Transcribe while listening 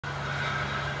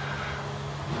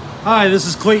Hi, this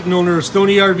is Clayton, owner of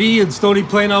Stony RV in Stony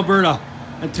Plain, Alberta.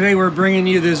 And today we're bringing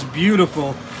you this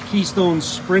beautiful Keystone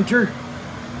Sprinter.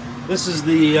 This is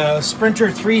the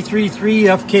Sprinter 333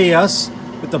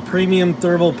 FKS with the premium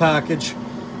thermal package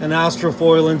and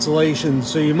astrofoil insulation.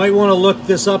 So you might want to look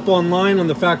this up online on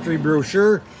the factory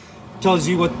brochure. It tells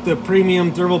you what the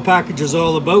premium thermal package is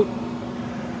all about.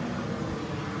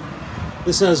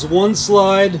 This has one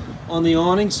slide on the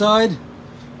awning side,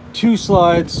 two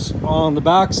slides on the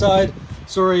back side.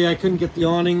 Sorry, I couldn't get the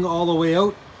awning all the way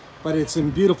out, but it's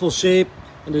in beautiful shape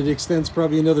and it extends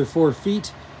probably another 4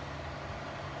 feet.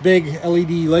 Big LED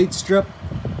light strip.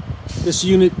 This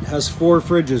unit has 4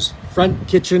 fridges, front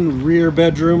kitchen, rear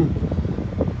bedroom,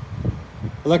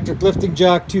 electric lifting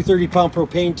jack, 230-pound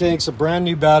propane tanks, a brand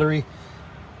new battery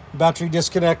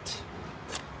disconnect.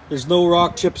 There's no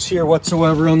rock chips here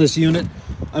whatsoever on this unit.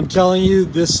 I'm telling you,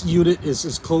 this unit is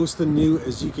as close to new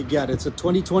as you could get. It's a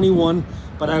 2021,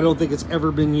 but I don't think it's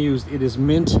ever been used. It is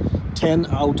mint 10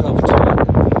 out of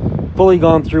 10. Fully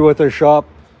gone through with their shop.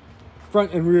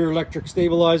 Front and rear electric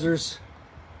stabilizers.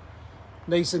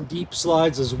 Nice and deep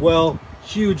slides as well.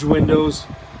 Huge windows.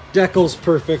 Decals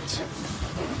perfect.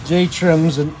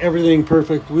 J-trims and everything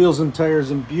perfect. Wheels and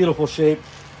tires in beautiful shape.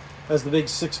 Has the big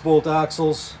 6-bolt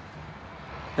axles.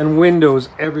 And windows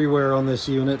everywhere on this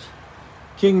unit.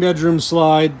 King bedroom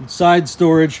slide, side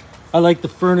storage. I like the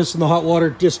furnace and the hot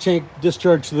water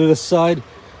discharge to this side.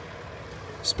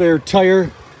 Spare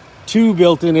tire, 2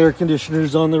 built-in air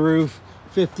conditioners on the roof,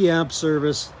 50 amp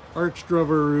service, arched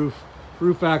rubber roof,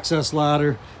 roof access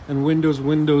ladder, and windows.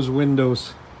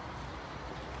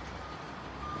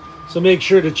 So make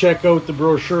sure to check out the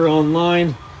brochure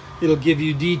online. It'll give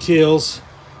you details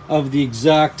of the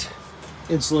exact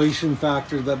insulation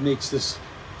factor that makes this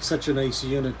such a nice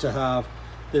unit to have.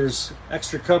 There's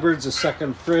extra cupboards, a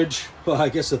second fridge, well, I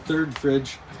guess a third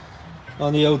fridge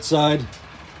on the outside.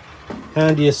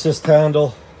 Handy assist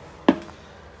handle.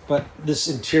 But this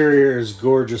interior is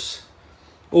gorgeous.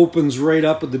 Opens right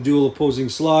up with the dual opposing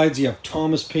slides. You have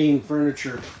Thomas Paine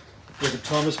furniture with a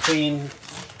Thomas Paine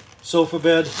sofa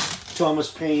bed,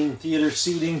 Thomas Paine theater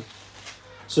seating.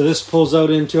 So this pulls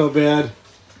out into a bed.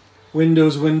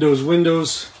 Windows.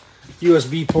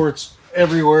 USB ports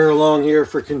everywhere along here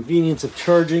for convenience of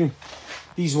charging.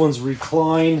 These ones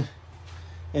recline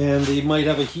and they might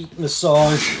have a heat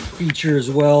massage feature as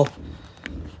well.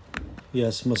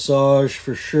 Yes, massage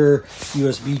for sure.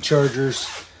 USB chargers,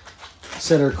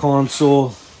 center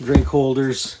console, drink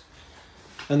holders,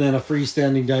 and then a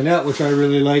freestanding dinette, which I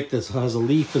really like. This has a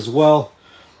leaf as well.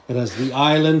 It has the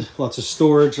island, lots of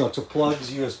storage, lots of plugs,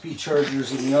 USB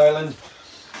chargers in the island.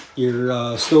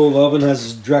 Your stove oven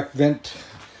has a direct vent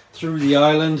through the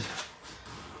island.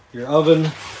 Your oven,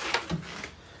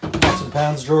 pots and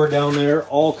pans drawer down there,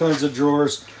 all kinds of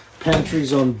drawers,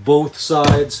 pantries on both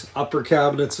sides, upper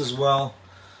cabinets as well.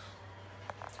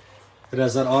 It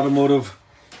has that automotive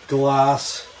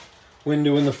glass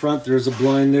window in the front. There's a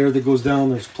blind there that goes down.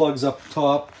 There's plugs up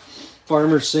top,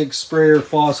 farmer sink, sprayer,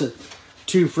 faucet,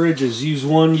 2 fridges. Use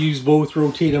one, use both,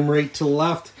 rotate them right to the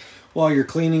left while you're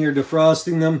cleaning or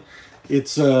defrosting them.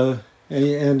 It's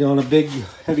and on a big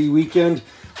heavy weekend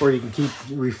where you can keep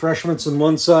refreshments on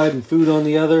one side and food on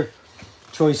the other,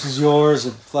 choice is yours.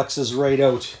 It flexes right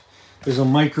out. There's a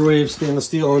microwave, stainless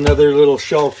steel, another little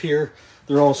shelf here.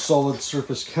 They're all solid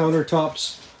surface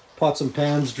countertops, pots and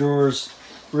pans drawers,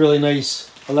 really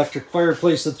nice electric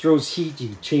fireplace that throws heat. You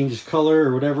can change color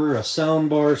or whatever, a sound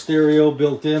bar, stereo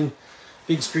built in,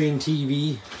 big screen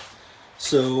TV.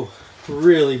 So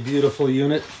really beautiful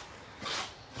unit.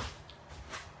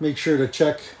 Make sure to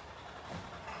check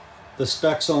the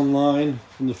specs online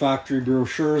from the factory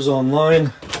brochures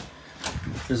online.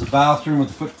 There's a bathroom with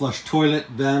a foot flush toilet,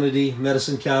 vanity,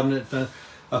 medicine cabinet,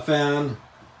 a fan,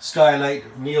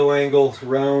 skylight, neo-angle,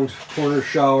 round corner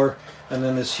shower, and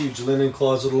then this huge linen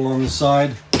closet along the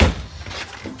side.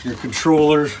 Your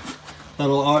controllers,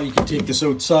 you can take this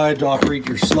outside to operate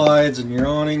your slides and your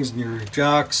awnings and your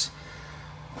jacks.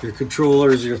 Your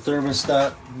controllers, your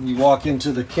thermostat. You walk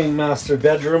into the King Master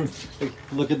bedroom.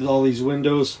 Look at all these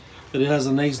windows. But it has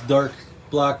a nice dark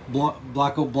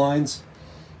blackout blinds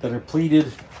that are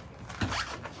pleated.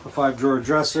 A 5-drawer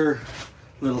dresser,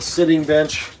 little sitting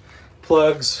bench,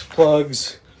 plugs,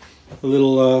 a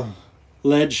little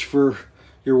ledge for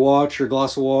your watch or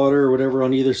glass of water or whatever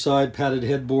on either side, padded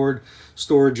headboard,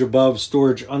 storage above,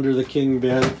 storage under the king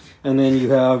bed, and then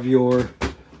you have your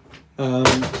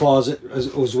closet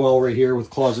as well right here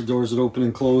with closet doors that open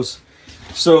and close.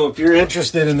 So if you're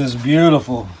interested in this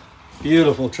beautiful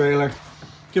trailer,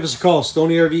 give us a call.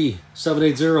 Stony RV,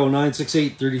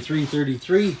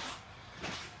 780-968-3333.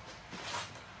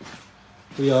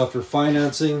 We offer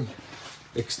financing,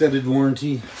 extended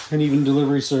warranty, and even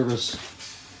delivery service.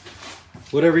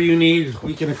 Whatever you need,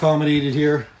 we can accommodate it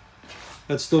here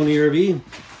at Stoney RV.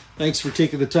 Thanks for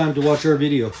taking the time to watch our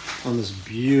video on this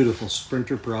beautiful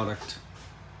Sprinter product.